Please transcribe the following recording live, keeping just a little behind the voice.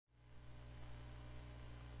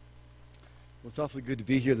Well, it's awfully good to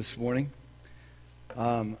be here this morning.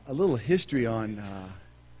 A little history on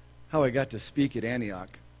how I got to speak at Antioch.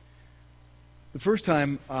 The first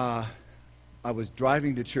time I was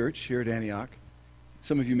driving to church here at Antioch,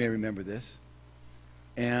 some of you may remember this,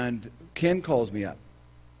 and Ken calls me up.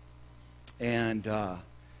 And I'm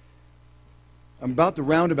about the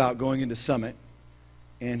roundabout going into Summit,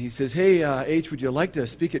 and he says, "Hey, H, would you like to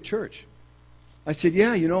speak at church?" I said,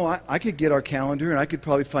 "Yeah, I could get our calendar, and I could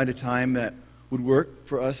probably find a time that would work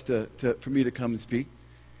for us for me to come and speak."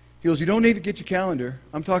 He goes, "You don't need to get your calendar.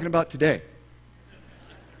 I'm talking about today."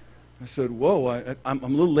 I said, "Whoa, I'm a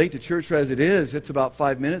little late to church as it is. It's about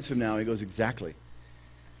 5 minutes from now." He goes, "Exactly."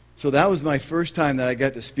 So that was my first time that I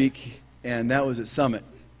got to speak, and that was at Summit.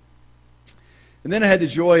 And then I had the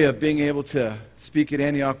joy of being able to speak at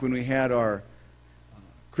Antioch when we had our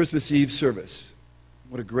Christmas Eve service.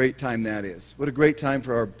 What a great time that is. What a great time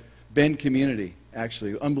for our Bend community,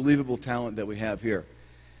 actually. Unbelievable talent that we have here.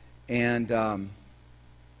 And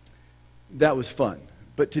that was fun.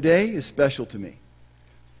 But today is special to me.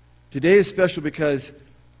 Today is special because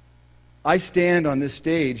I stand on this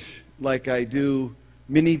stage like I do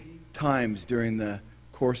many times during the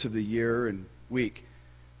course of the year and week.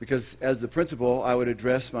 Because as the principal, I would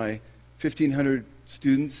address my 1,500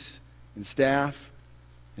 students and staff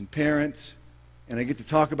and parents, and I get to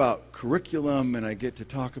talk about curriculum, and I get to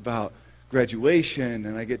talk about graduation,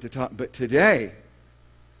 and I get to talk, but today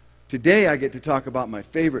I get to talk about my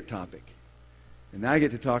favorite topic, and I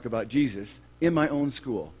get to talk about Jesus in my own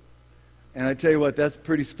school. And I tell you what, that's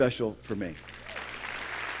pretty special for me.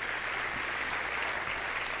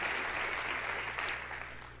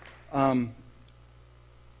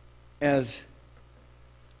 As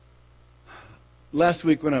last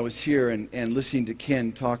week when I was here and listening to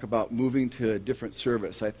Ken talk about moving to a different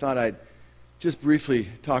service, I thought I'd just briefly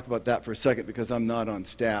talk about that for a second because I'm not on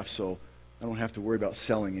staff, so I don't have to worry about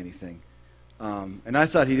selling anything. And I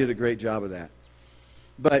thought he did a great job of that.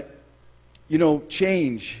 But,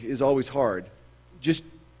 change is always hard. Just,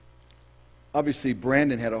 obviously,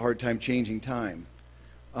 Brandon had a hard time changing time.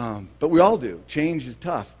 But we all do. Change is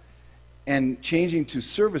tough. And changing to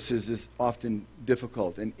services is often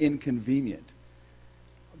difficult and inconvenient.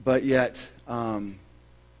 But yet,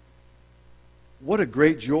 what a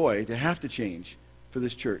great joy to have to change for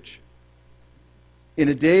this church. In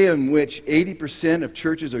a day in which 80% of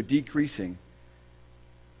churches are decreasing,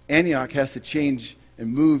 Antioch has to change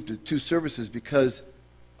and move to 2 services because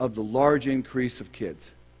of the large increase of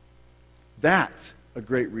kids. That's a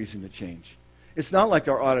great reason to change. It's not like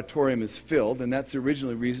our auditorium is filled, and that's the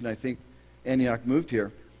original reason I think Antioch moved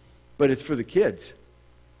here, but it's for the kids.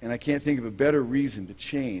 And I can't think of a better reason to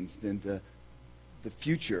change than the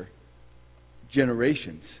future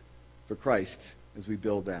generations for Christ as we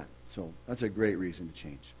build that. So that's a great reason to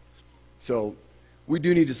change. So we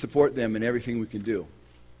do need to support them in everything we can do.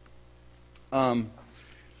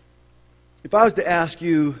 If I was to ask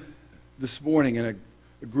you this morning in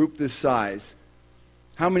a group this size,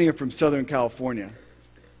 how many are from Southern California?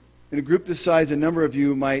 In a group this size, a number of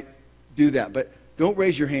you might do that, but don't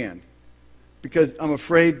raise your hand because I'm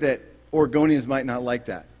afraid that Oregonians might not like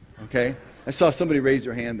that, okay? I saw somebody raise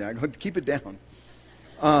their hand there. I go, keep it down.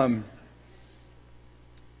 And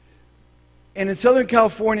in Southern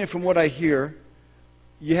California, from what I hear,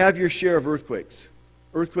 you have your share of earthquakes.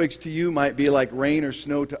 Earthquakes to you might be like rain or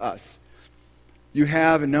snow to us. You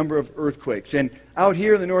have a number of earthquakes. And out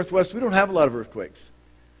here in the Northwest, we don't have a lot of earthquakes.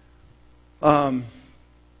 But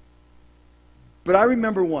I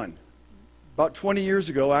remember one. About 20 years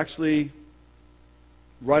ago, actually,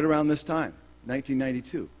 right around this time,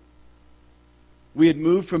 1992. We had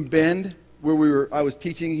moved from Bend, where I was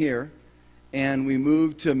teaching here, and we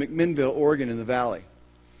moved to McMinnville, Oregon, in the valley.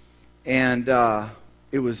 And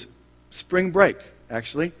it was spring break,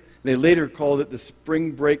 actually. They later called it the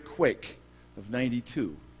spring break quake of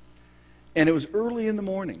 92. And it was early in the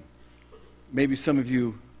morning. Maybe some of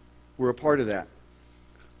you were a part of that.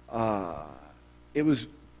 It was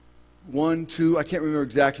 1, 2, I can't remember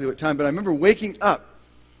exactly what time, but I remember waking up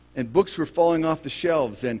and books were falling off the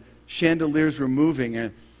shelves and chandeliers were moving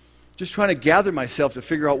and just trying to gather myself to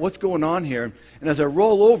figure out what's going on here. And as I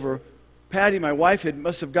roll over, Patty, my wife,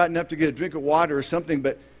 must have gotten up to get a drink of water or something,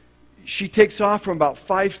 but she takes off from about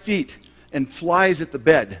 5 feet and flies at the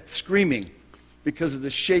bed, screaming because of the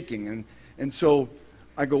shaking. And so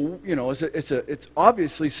I go, it's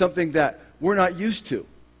obviously something that we're not used to.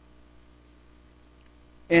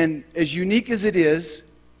 And as unique as it is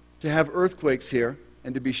to have earthquakes here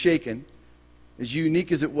and to be shaken, as unique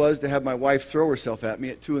as it was to have my wife throw herself at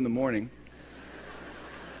me at 2 in the morning,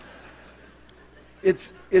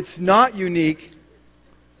 it's not unique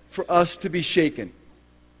for us to be shaken.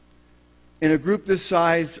 In a group this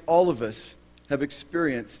size, all of us have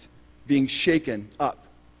experienced being shaken up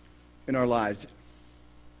in our lives.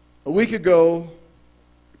 A week ago,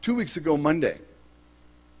 2 weeks ago Monday,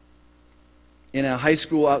 in a high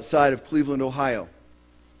school outside of Cleveland, Ohio,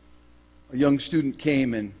 a young student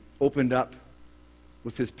came and opened up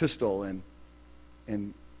with his pistol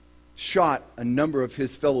and shot a number of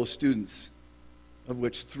his fellow students, of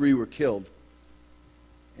which 3 were killed.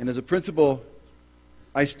 And as a principal,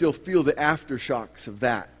 I still feel the aftershocks of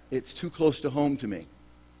that. It's too close to home to me.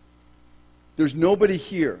 There's nobody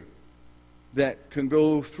here that can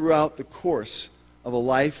go throughout the course of a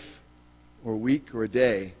life or a week or a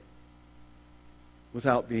day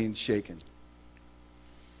without being shaken.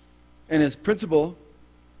 And as principal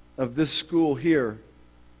of this school here,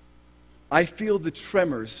 I feel the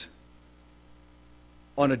tremors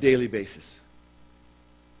on a daily basis.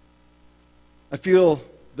 I feel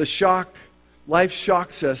the shock. Life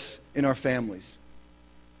shocks us in our families.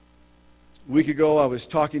 A week ago, I was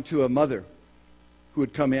talking to a mother who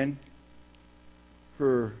had come in.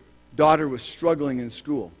 Her daughter was struggling in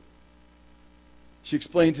school. She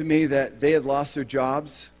explained to me that they had lost their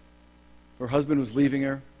jobs. Her husband was leaving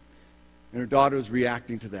her, and her daughter was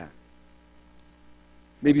reacting to that.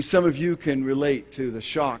 Maybe some of you can relate to the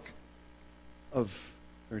shock of,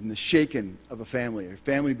 or the shaken of a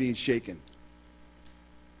family being shaken.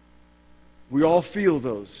 We all feel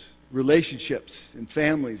those relationships and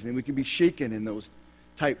families, and we can be shaken in those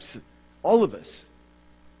types. All of us.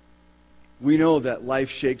 We know that life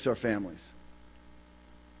shakes our families.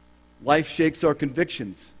 Life shakes our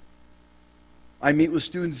convictions. I meet with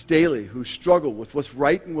students daily who struggle with what's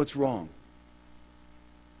right and what's wrong.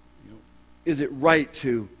 Is it right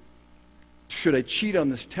should I cheat on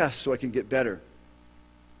this test so I can get better?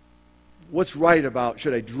 What's right about,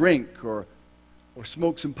 should I drink or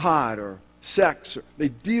smoke some pot or sex? They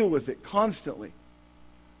deal with it constantly.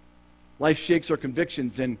 Life shakes our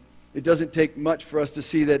convictions, and it doesn't take much for us to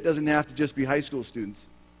see that it doesn't have to just be high school students.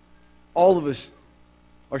 All of us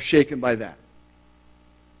are shaken by that.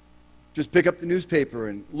 Just pick up the newspaper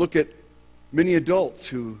and look at many adults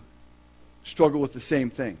who struggle with the same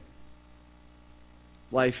thing.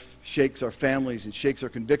 Life shakes our families and shakes our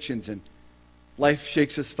convictions, and life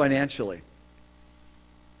shakes us financially.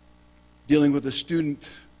 Dealing with a student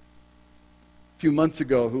a few months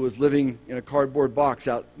ago who was living in a cardboard box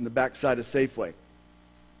out in the backside of Safeway.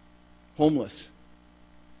 Homeless.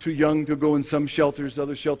 Too young to go in some shelters,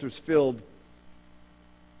 other shelters filled.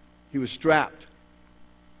 He was strapped.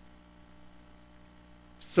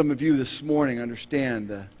 Some of you this morning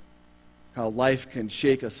understand how life can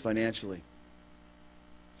shake us financially.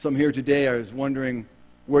 Some here today are wondering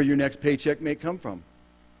where your next paycheck may come from.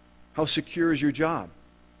 How secure is your job?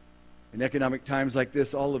 In economic times like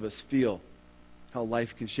this, all of us feel how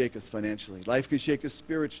life can shake us financially. Life can shake us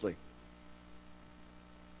spiritually.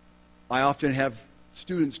 I often have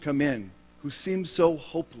students come in who seem so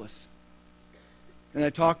hopeless. And I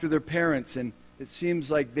talk to their parents, and it seems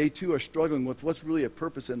like they too are struggling with what's really a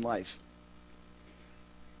purpose in life.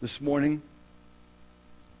 This morning,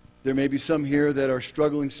 there may be some here that are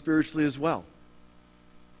struggling spiritually as well.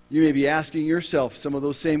 You may be asking yourself some of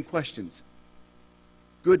those same questions.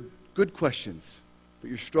 Good questions, but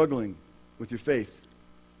you're struggling with your faith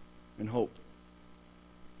and hope.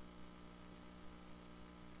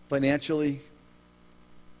 Financially,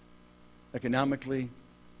 economically,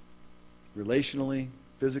 relationally,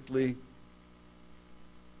 physically,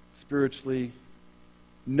 spiritually,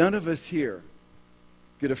 none of us here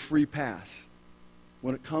get a free pass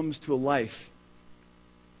when it comes to a life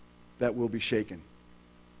that will be shaken.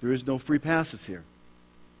 There is no free passes here.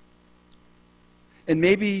 And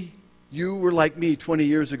maybe you were like me 20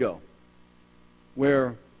 years ago,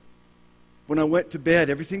 where when I went to bed,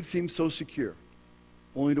 everything seemed so secure,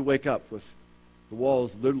 only to wake up with the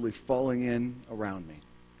walls literally falling in around me.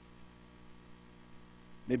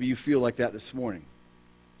 Maybe you feel like that this morning.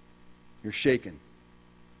 You're shaken.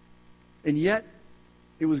 And yet,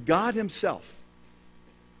 it was God Himself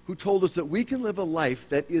who told us that we can live a life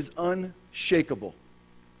that is unshakable.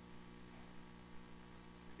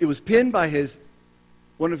 It was penned by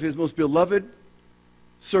one of His most beloved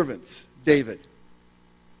servants, David,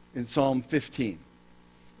 in Psalm 15.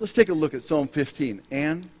 Let's take a look at Psalm 15.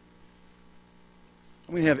 Anne?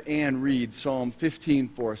 I'm going to have Anne read Psalm 15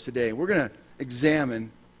 for us today. We're going to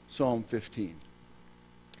examine Psalm 15.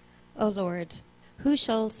 O Lord, who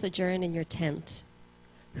shall sojourn in your tent?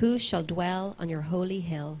 Who shall dwell on your holy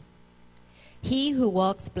hill? He who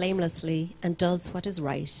walks blamelessly and does what is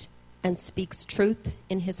right, and speaks truth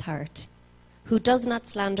in his heart, who does not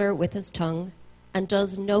slander with his tongue, and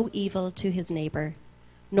does no evil to his neighbor,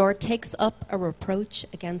 nor takes up a reproach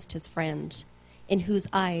against his friend, in whose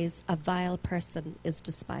eyes a vile person is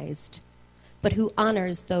despised, but who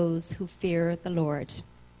honors those who fear the Lord,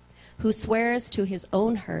 who swears to his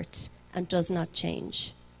own hurt and does not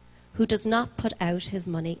change, who does not put out his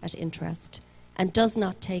money at interest, and does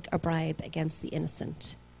not take a bribe against the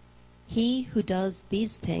innocent. He who does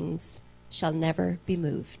these things shall never be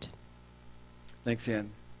moved. Thanks, Ann.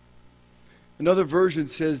 Another version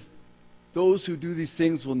says, those who do these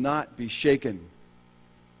things will not be shaken.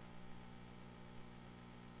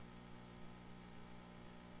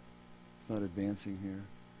 It's not advancing here.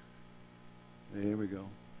 There we go.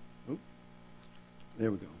 Oh,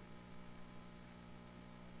 there we go.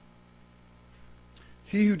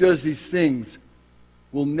 He who does these things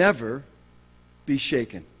will never be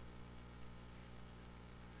shaken.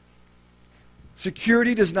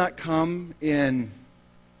 Security does not come in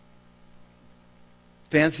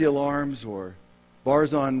fancy alarms or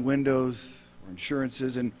bars on windows or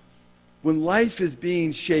insurances. And when life is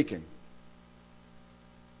being shaken,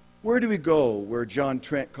 where do we go where John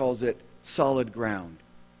Trent calls it solid ground?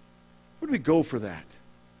 Where do we go for that?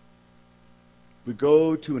 We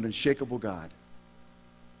go to an unshakable God.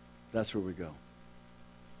 That's where we go.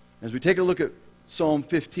 As we take a look at Psalm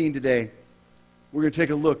 15 today, we're going to take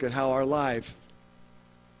a look at how our life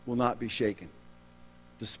will not be shaken,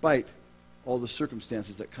 despite all the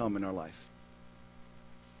circumstances that come in our life.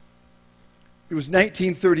 It was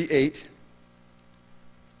 1938,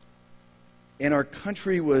 and our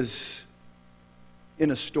country was in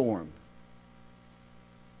a storm.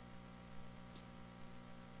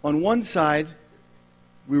 On one side,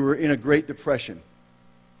 we were in a Great Depression.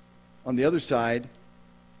 On the other side,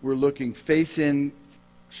 we're looking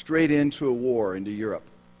straight into a war into Europe.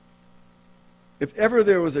 If ever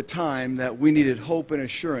there was a time that we needed hope and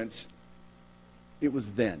assurance, it was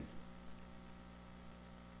then.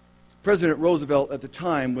 President Roosevelt at the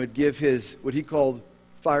time would give his, what he called,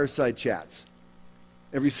 fireside chats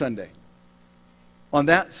every Sunday. On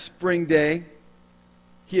that spring day,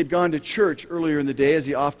 he had gone to church earlier in the day, as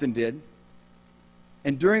he often did.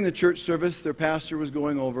 And during the church service, their pastor was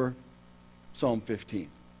going over Psalm 15.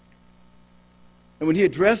 And when he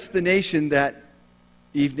addressed the nation that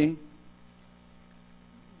evening,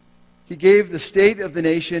 he gave the state of the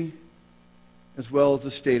nation as well as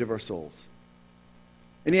the state of our souls.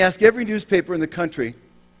 And he asked every newspaper in the country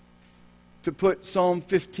to put Psalm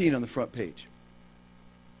 15 on the front page.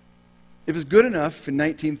 If it's good enough in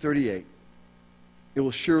 1938, it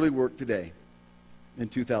will surely work today in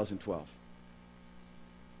 2012.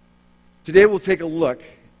 Today we'll take a look,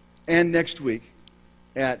 and next week,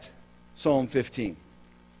 at Psalm 15.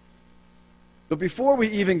 But before we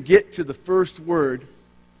even get to the first word,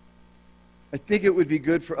 I think it would be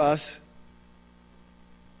good for us.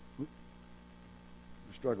 We're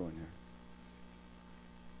struggling here.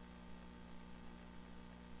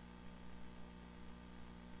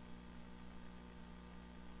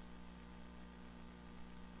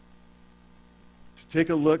 To take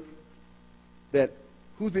a look at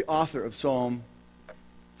who the author of Psalm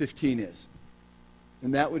 15 is.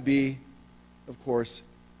 And that would be, of course,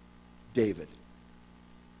 David.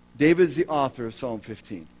 David's the author of Psalm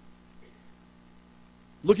 15.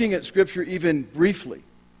 Looking at Scripture even briefly,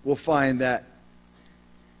 we'll find that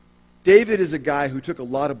David is a guy who took a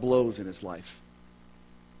lot of blows in his life.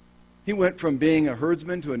 He went from being a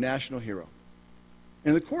herdsman to a national hero.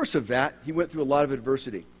 In the course of that, he went through a lot of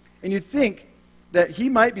adversity. And you'd think that he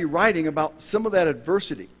might be writing about some of that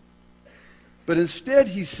adversity. But instead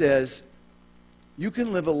he says, you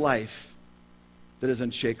can live a life that is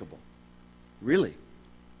unshakable. Really?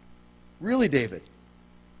 Really, David?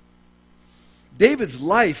 David's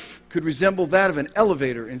life could resemble that of an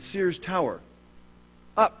elevator in Sears Tower.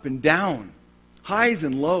 Up and down, highs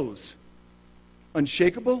and lows.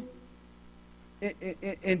 Unshakable?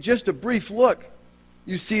 In just a brief look,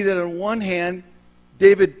 you see that on one hand,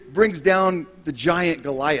 David brings down the giant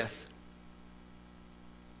Goliath.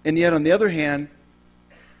 And yet on the other hand,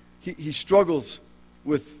 he struggles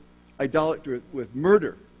with idolatry, with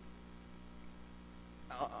murder.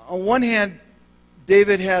 On one hand,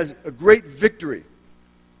 David has a great victory,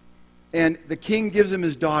 and the king gives him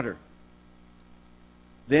his daughter.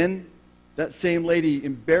 Then that same lady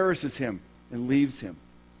embarrasses him and leaves him.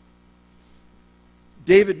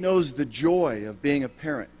 David knows the joy of being a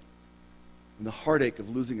parent and the heartache of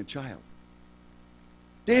losing a child.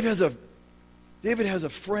 David has a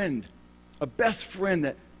friend, a best friend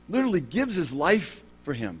that literally gives his life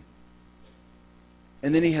for him.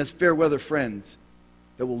 And then he has fair weather friends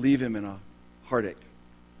that will leave him in a heartache.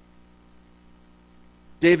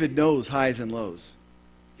 David knows highs and lows.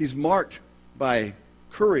 He's marked by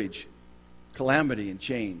courage, calamity, and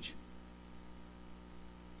change.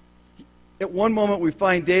 At one moment, we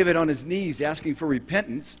find David on his knees asking for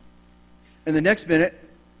repentance, and the next minute,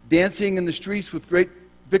 dancing in the streets with great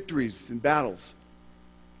victories in battles.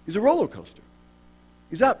 He's a roller coaster.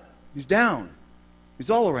 He's up, he's down, he's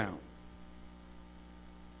all around.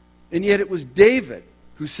 And yet it was David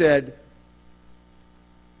who said,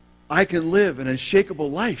 I can live an unshakable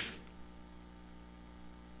life.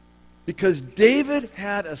 Because David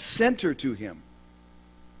had a center to him.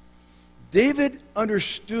 David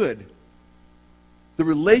understood the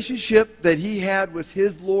relationship that he had with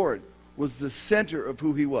his Lord was the center of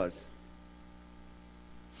who he was.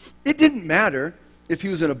 It didn't matter if he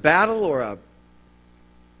was in a battle or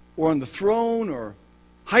on the throne or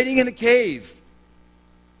hiding in a cave.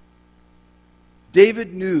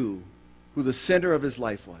 David knew who the center of his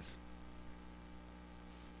life was.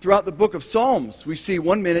 Throughout the book of Psalms, we see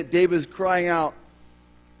one minute David is crying out,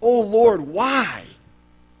 "Oh Lord, why?"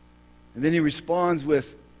 And then he responds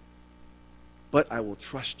with, "But I will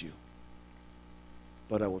trust you.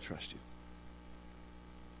 But I will trust you."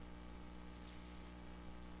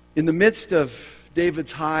 In the midst of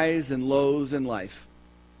David's highs and lows in life,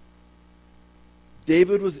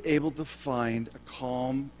 David was able to find a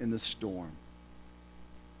calm in the storm.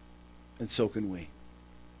 And so can we.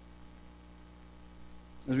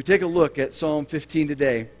 As we take a look at Psalm 15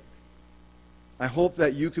 today, I hope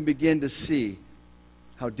that you can begin to see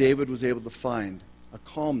how David was able to find a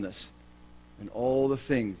calmness in all the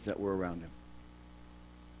things that were around him.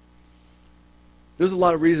 There's a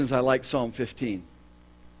lot of reasons I like Psalm 15.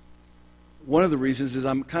 One of the reasons is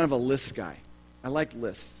I'm kind of a list guy. I like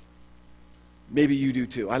lists. Maybe you do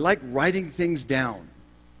too. I like writing things down.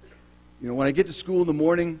 You know, when I get to school in the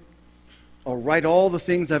morning, I'll write all the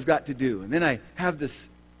things I've got to do. And then I have this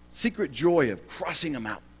secret joy of crossing them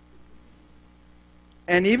out.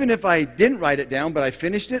 And even if I didn't write it down, but I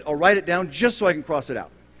finished it, I'll write it down just so I can cross it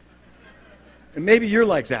out. And maybe you're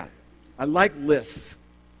like that. I like lists.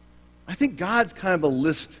 I think God's kind of a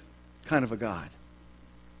list kind of a God.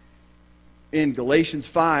 In Galatians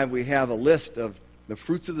 5, we have a list of the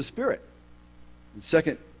fruits of the Spirit. In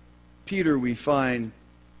 2 Peter, we find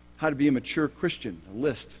how to be a mature Christian, a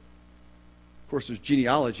list. Of course, there's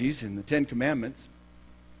genealogies in the Ten Commandments.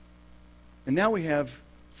 And now we have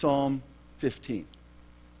Psalm 15.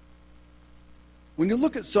 When you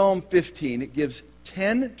look at Psalm 15, it gives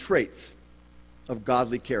 10 traits of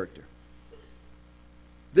godly character.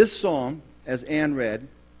 This psalm, as Anne read,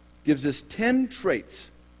 gives us 10 traits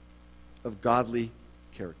of godly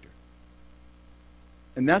character.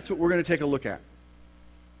 And that's what we're going to take a look at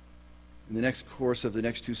in the next course of the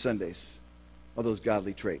next 2 Sundays, of those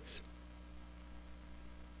godly traits.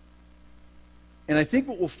 And I think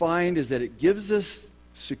what we'll find is that it gives us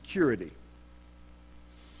security.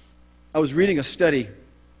 I was reading a study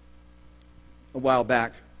a while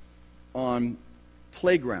back on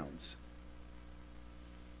playgrounds.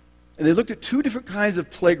 And they looked at 2 different kinds of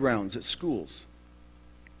playgrounds at schools.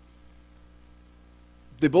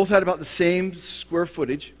 They both had about the same square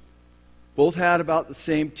footage. Both had about the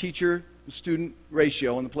same teacher-student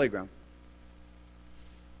ratio on the playground.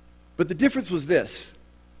 But the difference was this.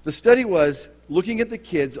 The study was looking at the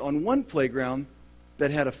kids on one playground that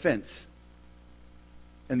had a fence,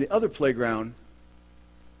 and the other playground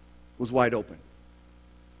was wide open.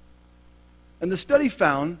 And the study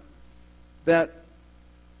found that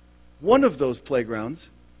one of those playgrounds,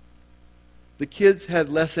 the kids had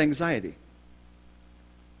less anxiety.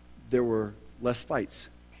 There were less fights.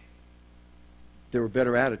 There were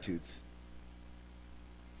better attitudes.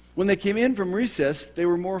 When they came in from recess, they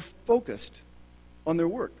were more focused on their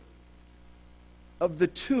work. Of the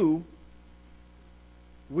 2,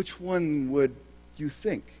 which one would you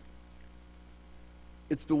think?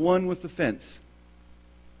 It's the one with the fence.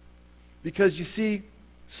 Because you see,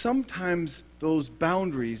 sometimes those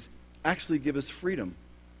boundaries actually give us freedom.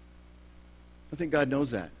 I think God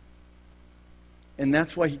knows that. And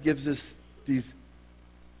that's why he gives us these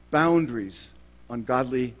boundaries on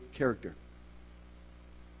godly character,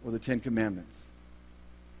 or the 10 Commandments.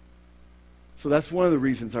 So that's one of the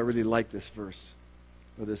reasons I really like this verse,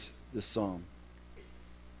 or this psalm.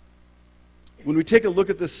 When we take a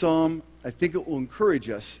look at this psalm, I think it will encourage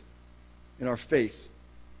us in our faith,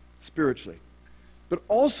 spiritually. But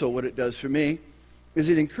also what it does for me is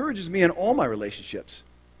it encourages me in all my relationships.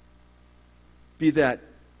 Be that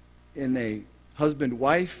in a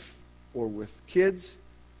husband-wife, or with kids,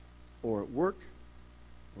 or at work,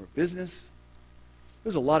 or at business.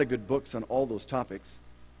 There's a lot of good books on all those topics,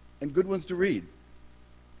 and good ones to read.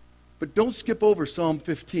 But don't skip over Psalm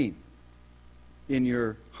 15 in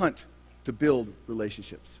your hunt to build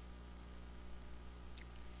relationships.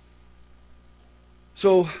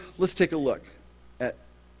 So let's take a look at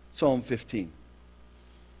Psalm 15.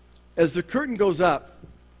 As the curtain goes up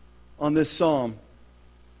on this psalm,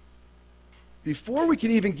 before we can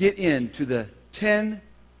even get into the 10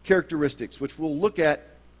 characteristics, which we'll look at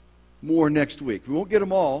more next week. We won't get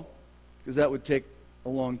them all, because that would take a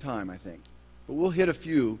long time, I think. But we'll hit a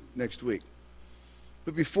few next week.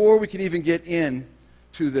 But before we can even get in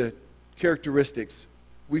to the characteristics,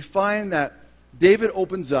 we find that David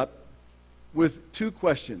opens up with two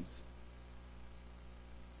questions.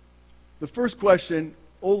 The first question,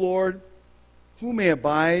 O Lord, who may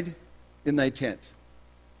abide in thy tent?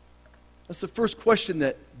 That's the first question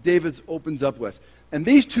that David opens up with. And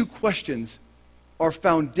these two questions are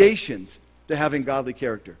foundations to having godly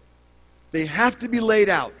character. They have to be laid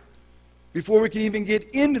out before we can even get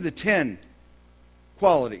into the 10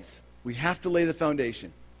 qualities. We have to lay the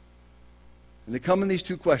foundation. And they come in these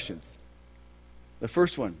two questions. The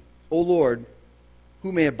first one, O Lord,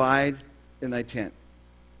 who may abide in thy tent?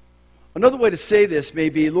 Another way to say this may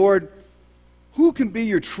be, Lord, who can be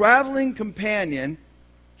your traveling companion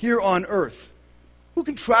here on earth? Who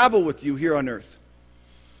can travel with you here on earth?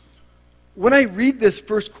 When I read this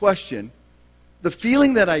first question, the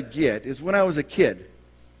feeling that I get is when I was a kid,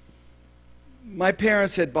 my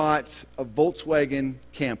parents had bought a Volkswagen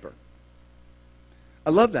camper. I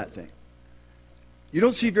love that thing. You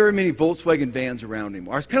don't see very many Volkswagen vans around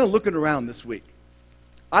anymore. I was kind of looking around this week.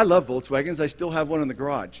 I love Volkswagens. I still have one in the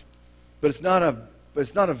garage. But it's not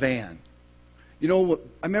a van. You know,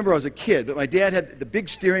 I remember I was a kid, but my dad had the big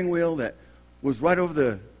steering wheel that was right over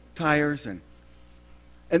the tires. And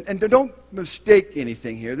don't mistake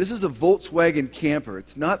anything here. This is a Volkswagen camper.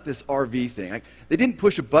 It's not this RV thing. They didn't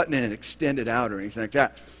push a button in and extend it out or anything like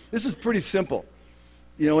that. This is pretty simple.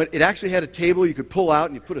 You know, it actually had a table you could pull out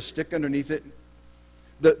and you put a stick underneath it.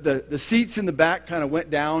 The seats in the back kind of went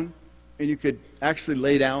down and you could actually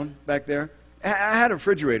lay down back there. I had a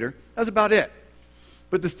refrigerator. That was about it.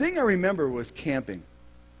 But the thing I remember was camping.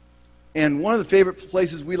 And one of the favorite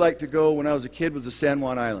places we liked to go when I was a kid was the San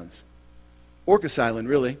Juan Islands. Orcas Island,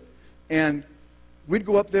 really. And we'd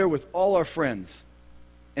go up there with all our friends.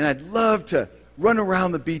 And I'd love to run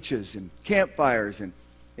around the beaches and campfires and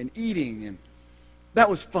eating. And that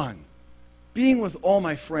was fun. Being with all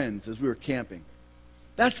my friends as we were camping.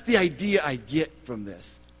 That's the idea I get from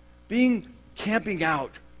this. Camping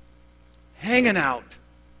out, hanging out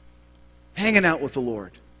with the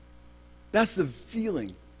Lord. That's the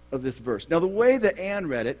feeling of this verse. Now, the way that Ann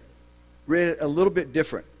read it a little bit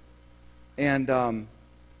different. And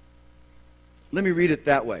let me read it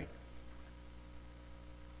that way.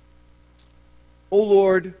 O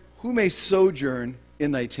Lord, who may sojourn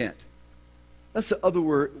in thy tent? That's the other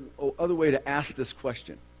way to ask this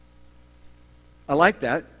question. I like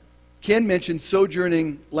that. Ken mentioned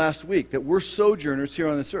sojourning last week, that we're sojourners here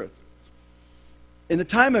on this earth. In the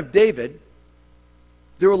time of David,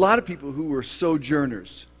 there were a lot of people who were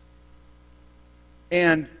sojourners.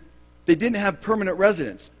 And they didn't have permanent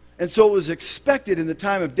residence. And so it was expected in the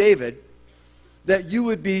time of David that you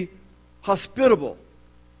would be hospitable.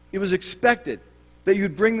 It was expected that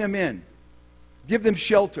you'd bring them in, give them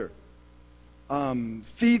shelter,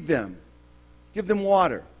 feed them, give them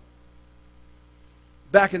water.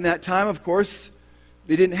 Back in that time, of course,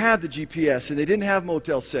 they didn't have the GPS and they didn't have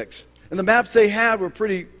Motel 6. And the maps they had were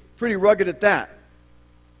pretty rugged at that.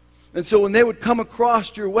 And so when they would come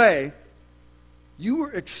across your way, you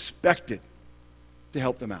were expected to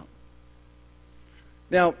help them out.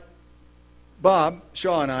 Now, Bob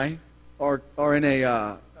Shaw and I are in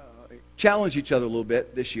a challenge each other a little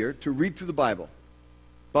bit this year to read through the Bible.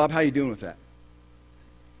 Bob, how you doing with that?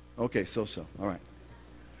 Okay, so. All right.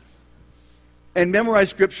 And memorize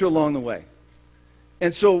Scripture along the way.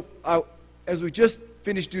 And so, as we just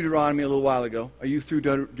finished Deuteronomy a little while ago, are you through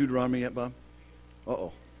Deuteronomy yet, Bob?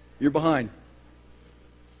 Uh-oh. You're behind.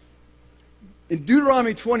 In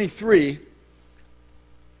Deuteronomy 23,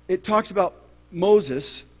 it talks about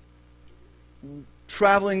Moses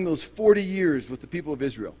traveling those 40 years with the people of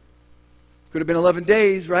Israel. Could have been 11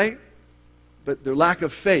 days, right? But their lack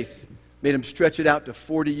of faith made him stretch it out to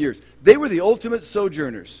 40 years. They were the ultimate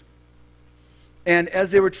sojourners. And as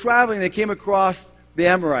they were traveling, they came across the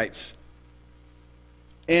Amorites.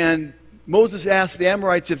 And Moses asked the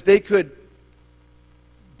Amorites if they could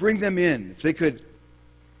bring them in, if they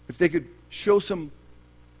could show some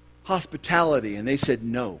hospitality, and they said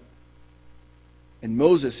no. And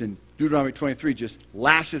Moses in Deuteronomy 23 just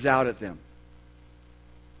lashes out at them.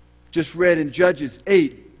 Just read in Judges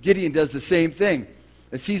 8, Gideon does the same thing.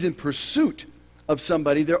 as he's in pursuit of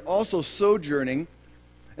somebody, they're also sojourning.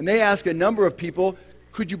 And they ask a number of people,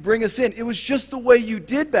 could you bring us in? It was just the way you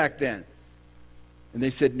did back then. And they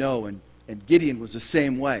said no, and Gideon was the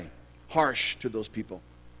same way, harsh to those people.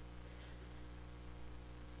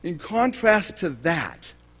 In contrast to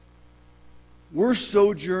that, we're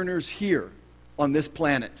sojourners here on this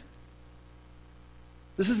planet.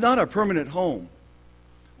 This is not our permanent home.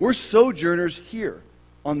 We're sojourners here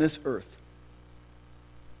on this earth.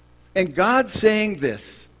 And God's saying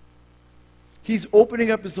this. He's opening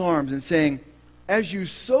up his arms and saying, as you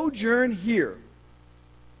sojourn here,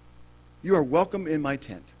 you are welcome in my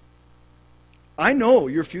tent. I know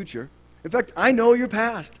your future. In fact, I know your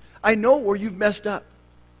past. I know where you've messed up.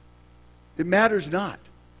 It matters not.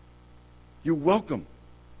 You're welcome,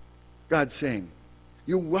 God's saying.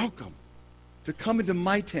 You're welcome to come into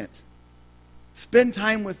my tent. Spend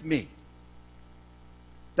time with me.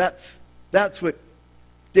 That's what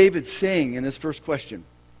David's saying in this first question.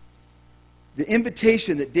 The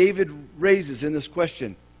invitation that David raises in this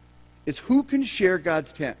question is, who can share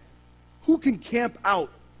God's tent? Who can camp out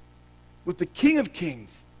with the King of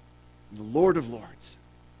Kings and the Lord of Lords?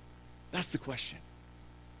 That's the question.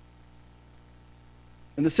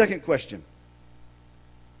 And the second question,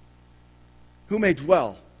 who may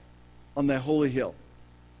dwell on thy holy hill?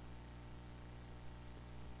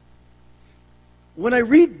 When I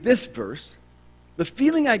read this verse, the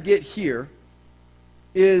feeling I get here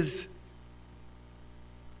is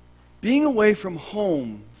being away from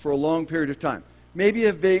home for a long period of time. Maybe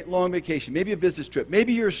a long vacation, maybe a business trip.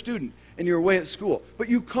 Maybe you're a student and you're away at school. But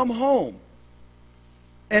you come home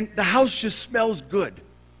and the house just smells good.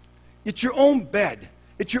 It's your own bed.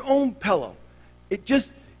 It's your own pillow. It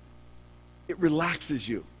relaxes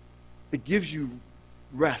you. It gives you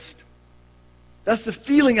rest. That's the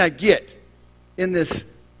feeling I get in this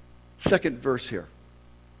second verse here.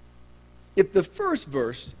 If the first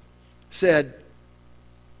verse said,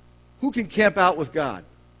 who can camp out with God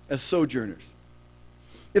as sojourners?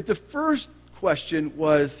 If the first question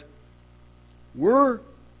was, we're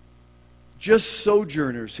just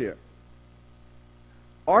sojourners here.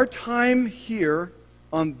 Our time here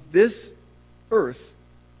on this earth,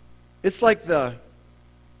 it's like the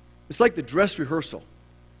dress rehearsal.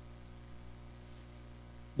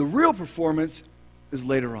 The real performance is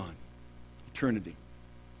later on, eternity.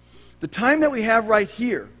 The time that we have right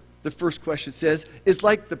here, the first question says, is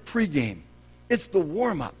like the pregame. It's the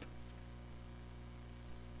warm-up.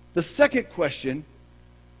 The second question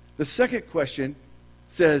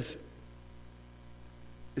says,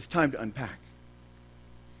 it's time to unpack.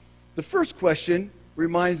 The first question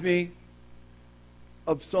reminds me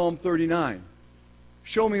of Psalm 39.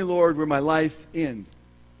 Show me, Lord, where my life's end,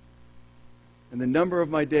 and the number of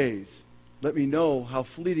my days. Let me know how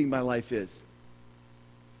fleeting my life is.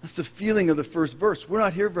 That's the feeling of the first verse. We're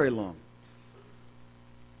not here very long.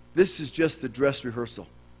 This is just the dress rehearsal.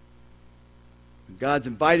 God's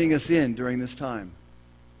inviting us in during this time.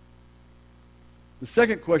 The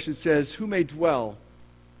second question says, who may dwell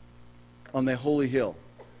on thy holy hill?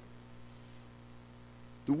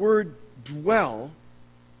 The word dwell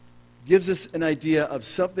gives us an idea of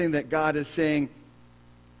something that God is saying,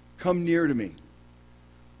 come near to me.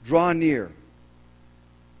 Draw near.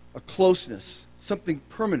 A closeness. Something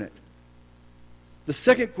permanent. The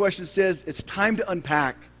second question says it's time to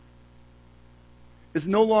unpack. It's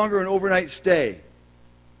no longer an overnight stay.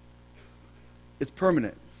 It's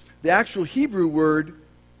permanent. The actual Hebrew word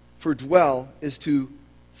for dwell is to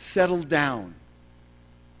settle down.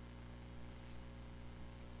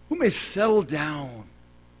 Who may settle down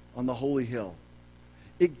on the holy hill?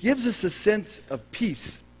 It gives us a sense of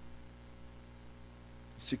peace,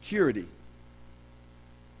 security.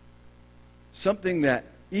 Something that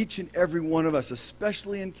each and every one of us,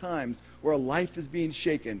 especially in times where our life is being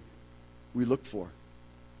shaken, we look for.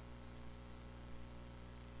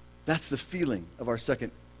 That's the feeling of our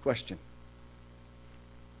second question.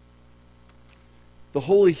 The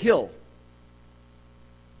holy hill.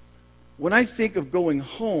 When I think of going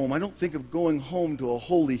home, I don't think of going home to a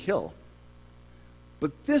holy hill.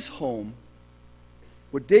 But this home,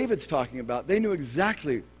 what David's talking about, they knew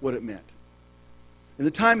exactly what it meant. In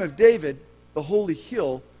the time of David, the holy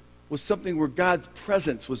hill was something where God's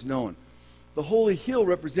presence was known. The holy hill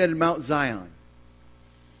represented Mount Zion.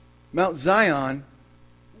 Mount Zion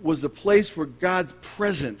was the place where God's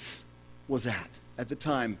presence was at the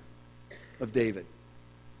time of David.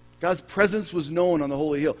 God's presence was known on the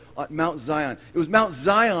holy hill, at Mount Zion. It was Mount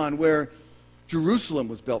Zion where Jerusalem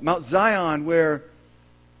was built. Mount Zion where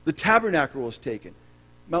the tabernacle was taken.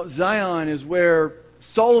 Mount Zion is where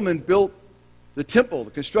Solomon built the temple,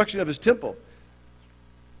 the construction of his temple.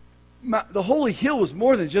 The holy hill was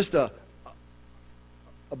more than just a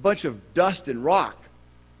bunch of dust and rock.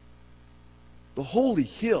 The holy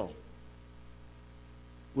hill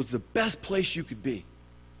was the best place you could be.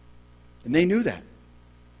 And they knew that.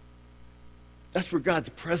 That's where God's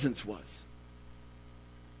presence was.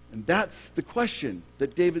 And that's the question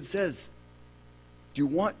that David says. Do you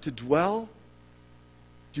want to dwell?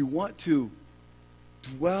 Do you want to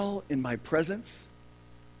dwell in my presence?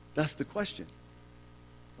 That's the question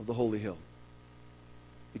of the holy hill.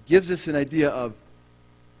 It gives us an idea of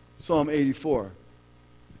Psalm 84.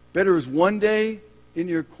 Better is one day in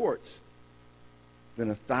your courts than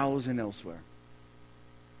 1,000 elsewhere.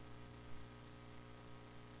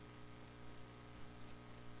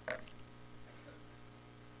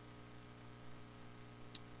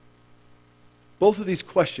 Both of these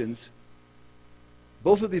questions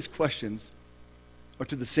are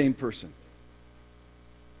to the same person.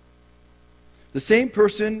 The same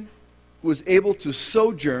person who was able to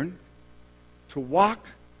sojourn, to walk,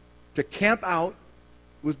 to camp out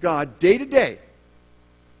with God day to day,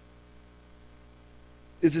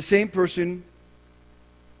 is the same person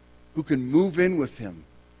who can move in with him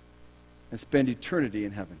and spend eternity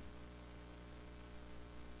in heaven.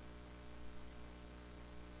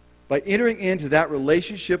 By entering into that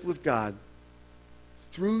relationship with God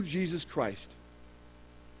through Jesus Christ,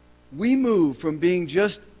 we move from being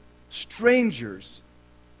just strangers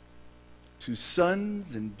to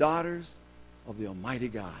sons and daughters of the Almighty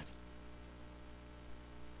God.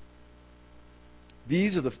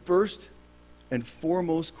 These are the first and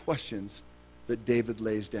foremost questions that David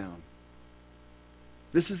lays down.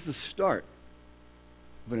 This is the start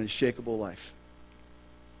of an unshakable life.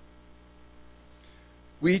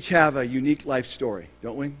 We each have a unique life story,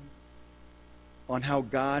 don't we? On how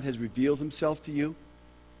God has revealed himself to you.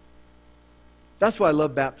 That's why I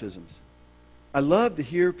love baptisms. I love to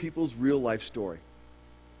hear people's real life story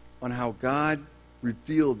on how God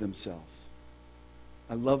revealed themselves.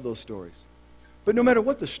 I love those stories. But no matter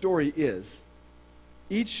what the story is,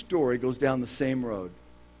 each story goes down the same road.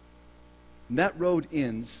 And that road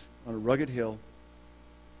ends on a rugged hill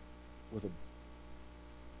with a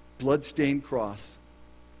blood-stained cross,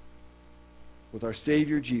 with our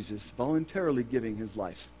Savior Jesus voluntarily giving his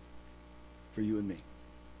life for you and me.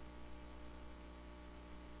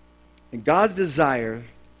 And God's desire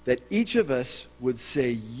that each of us would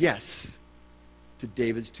say yes to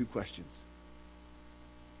David's two questions.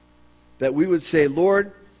 That we would say,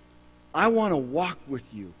 Lord, I want to walk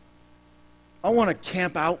with you. I want to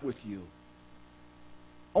camp out with you.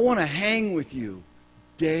 I want to hang with you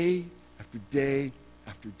day after day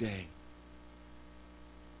after day.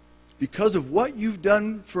 Because of what you've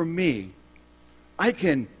done for me, I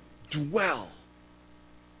can dwell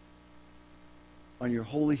on your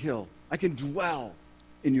holy hill. I can dwell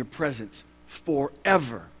in your presence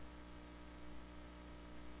forever.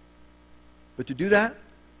 But to do that,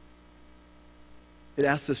 it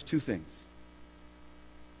asks us two things.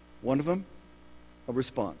 One of them, a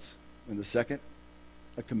response. And the second,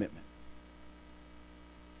 a commitment.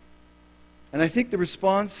 And I think the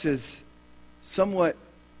response is somewhat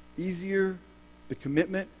easier. The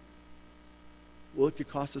commitment, well, it could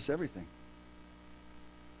cost us everything.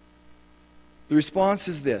 The response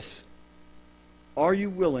is this: are you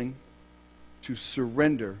willing to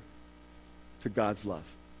surrender to God's love?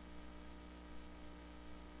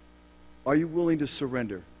 Are you willing to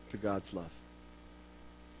surrender to God's love?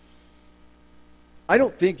 I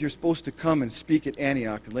don't think you're supposed to come and speak at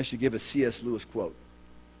Antioch unless you give a C.S. Lewis quote.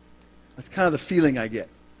 That's kind of the feeling I get.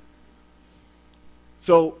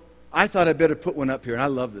 So I thought I'd better put one up here, and I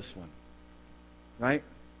love this one. Right?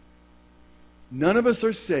 None of us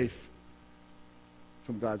are safe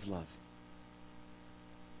from God's love.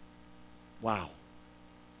 Wow.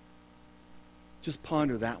 Just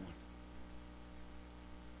ponder that one.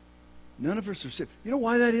 None of us are safe. You know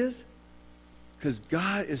why that is? Because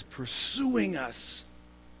God is pursuing us.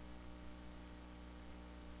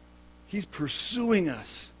 He's pursuing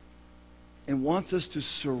us and wants us to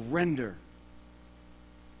surrender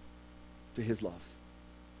to his love.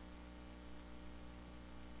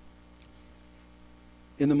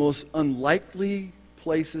 In the most unlikely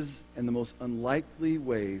places and the most unlikely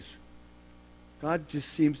ways, God just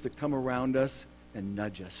seems to come around us and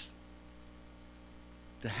nudge us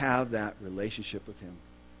to have that relationship with him.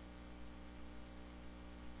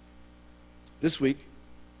 This week,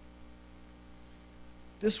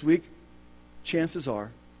 chances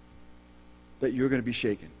are that you're going to be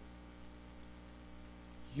shaken.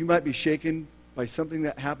 You might be shaken by something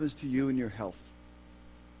that happens to you in your health.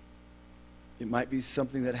 It might be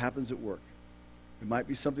something that happens at work. It might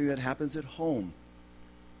be something that happens at home.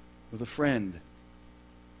 with a friend.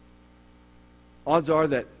 Odds are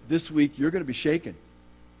that this week you're going to be shaken.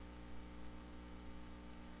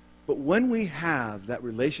 But when we have that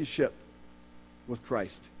relationship with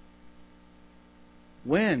Christ,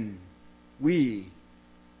 when we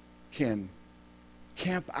can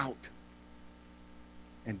camp out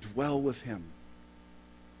and dwell with Him,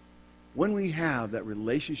 when we have that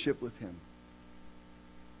relationship with Him,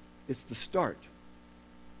 it's the start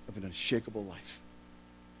of an unshakable life.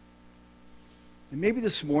 And maybe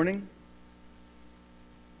this morning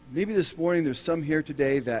there's some here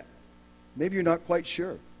today that maybe you're not quite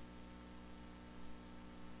sure.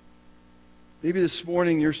 Maybe this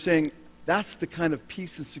morning you're saying, that's the kind of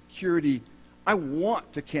peace and security I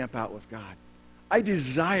want to camp out with God. I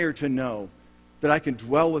desire to know that I can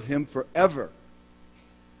dwell with Him forever.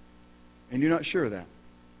 And you're not sure of that.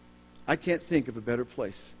 I can't think of a better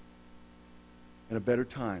place and a better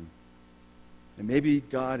time. And maybe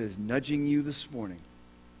God is nudging you this morning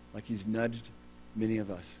like He's nudged many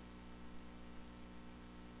of us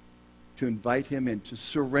to invite Him in, to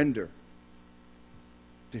surrender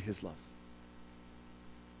to His love.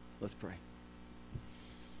 Let's pray.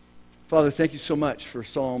 Father, thank you so much for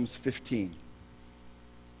Psalms 15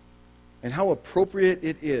 and how appropriate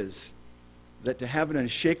it is that to have an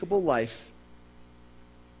unshakable life,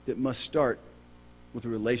 it must start with a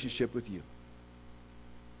relationship with you.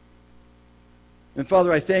 And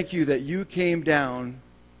Father, I thank you that you came down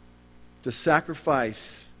to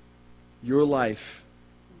sacrifice your life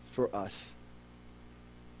for us,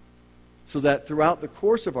 so that throughout the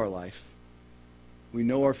course of our life, we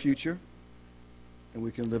know our future and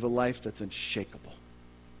we can live a life that's unshakable.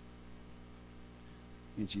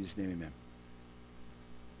 In Jesus' name, amen.